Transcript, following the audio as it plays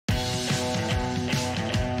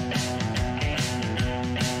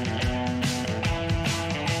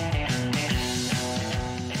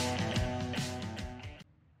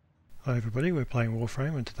Hi everybody, we're playing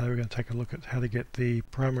Warframe and today we're going to take a look at how to get the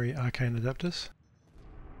primary arcane adapters.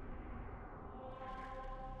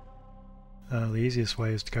 The easiest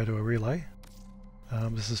way is to go to a relay.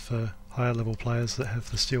 This is for higher level players that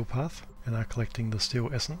have the steel path and are collecting the steel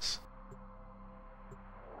essence.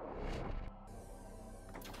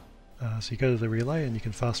 So you go to the relay and you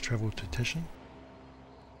can fast travel to Teshin.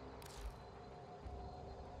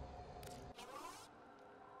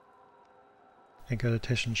 And go to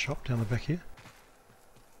Teshin's shop down the back here.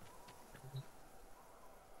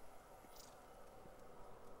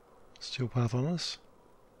 Steel path on us.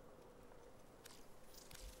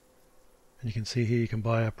 And you can see here you can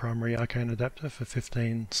buy a primary arcane adapter for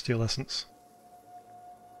 15 steel essence.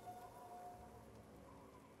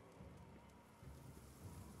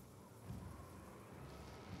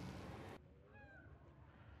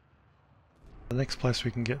 The next place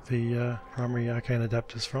we can get the primary arcane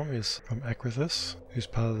adapters from is from Akrithis, who's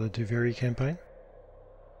part of the Duveri campaign.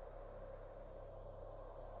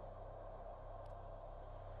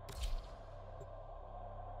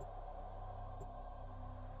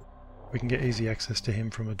 We can get easy access to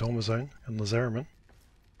him from a Dormer Zone and Lazaraman.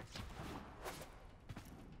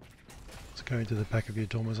 Let's go into the back of your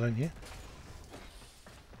Dormer Zone here.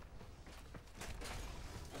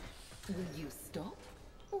 Will you stop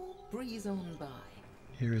or breeze on by?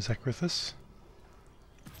 Here is Akrithis.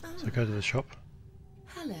 So go to the shop.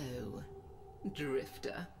 Hello,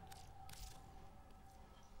 Drifter.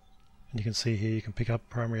 And you can see here you can pick up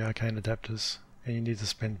primary arcane adapters and you need to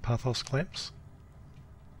spend pathos clamps.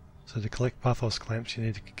 So to collect pathos clamps you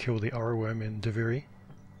need to kill the aura worm in Duveri.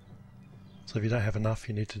 So if you don't have enough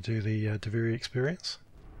you need to do the Duveri experience.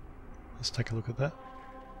 Let's take a look at that.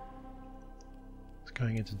 It's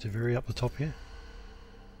going into Duveri up the top here.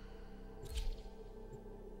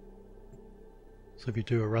 So if you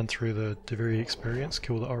do a run through the Duveri experience,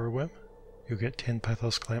 kill the aura worm, you'll get 10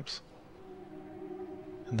 pathos clamps.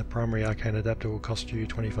 And the primary arcane adapter will cost you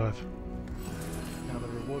 25. Now the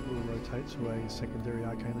reward will rotate to a secondary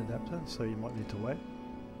arcane adapter, so you might need to wait.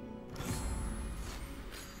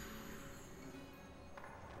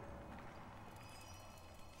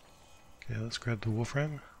 Okay, let's grab the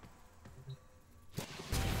Warframe.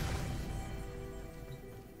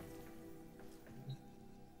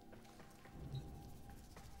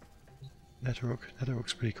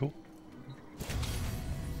 Netherrock's pretty cool.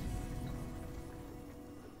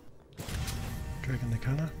 Dragon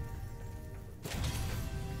Nakana.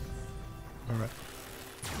 Alright.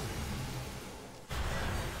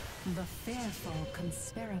 The fearful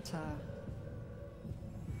conspirator.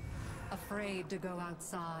 Afraid to go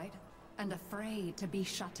outside, and afraid to be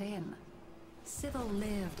shut in. Sybil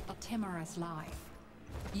lived a timorous life.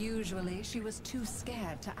 Usually she was too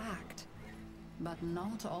scared to act. But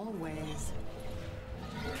not always.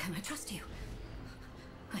 Can I trust you?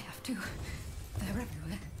 I have to. They're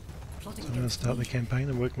everywhere. Plotting So I'm going to start the campaign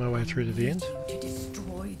and work my way through to the end. To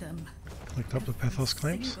destroy them. Collect up the pathos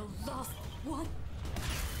clamps. Last one.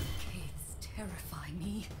 Kids terrify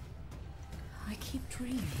me. I keep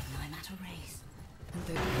dreaming I'm at a race.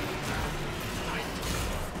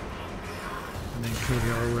 And then kill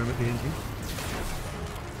the aura worm at the end here.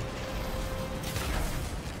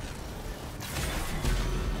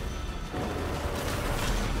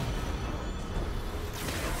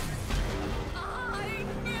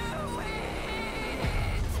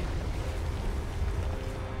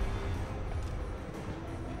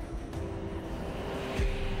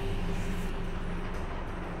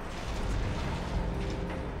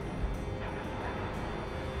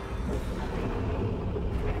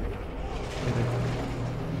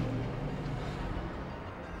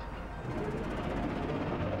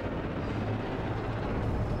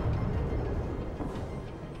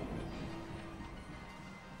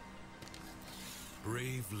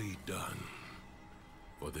 Bravely done.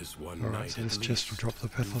 For this one Alright, night so this at chest will least, drop the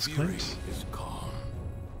pathos Duveri clamps. is calm.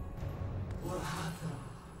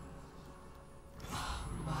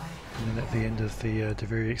 And then at the end of the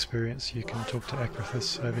Duveri experience you can talk to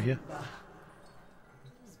Akrithis over here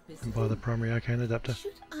and buy the primary arcane adapter.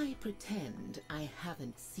 Should I pretend I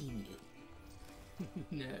haven't seen you?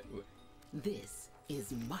 No. This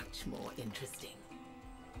is much more interesting.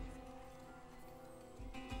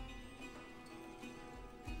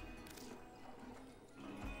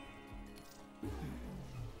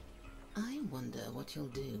 I wonder what you'll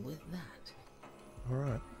do with that.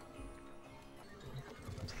 Alright.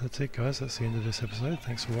 So that's it guys, that's the end of this episode.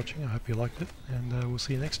 Thanks for watching, I hope you liked it, and we'll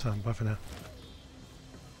see you next time. Bye for now.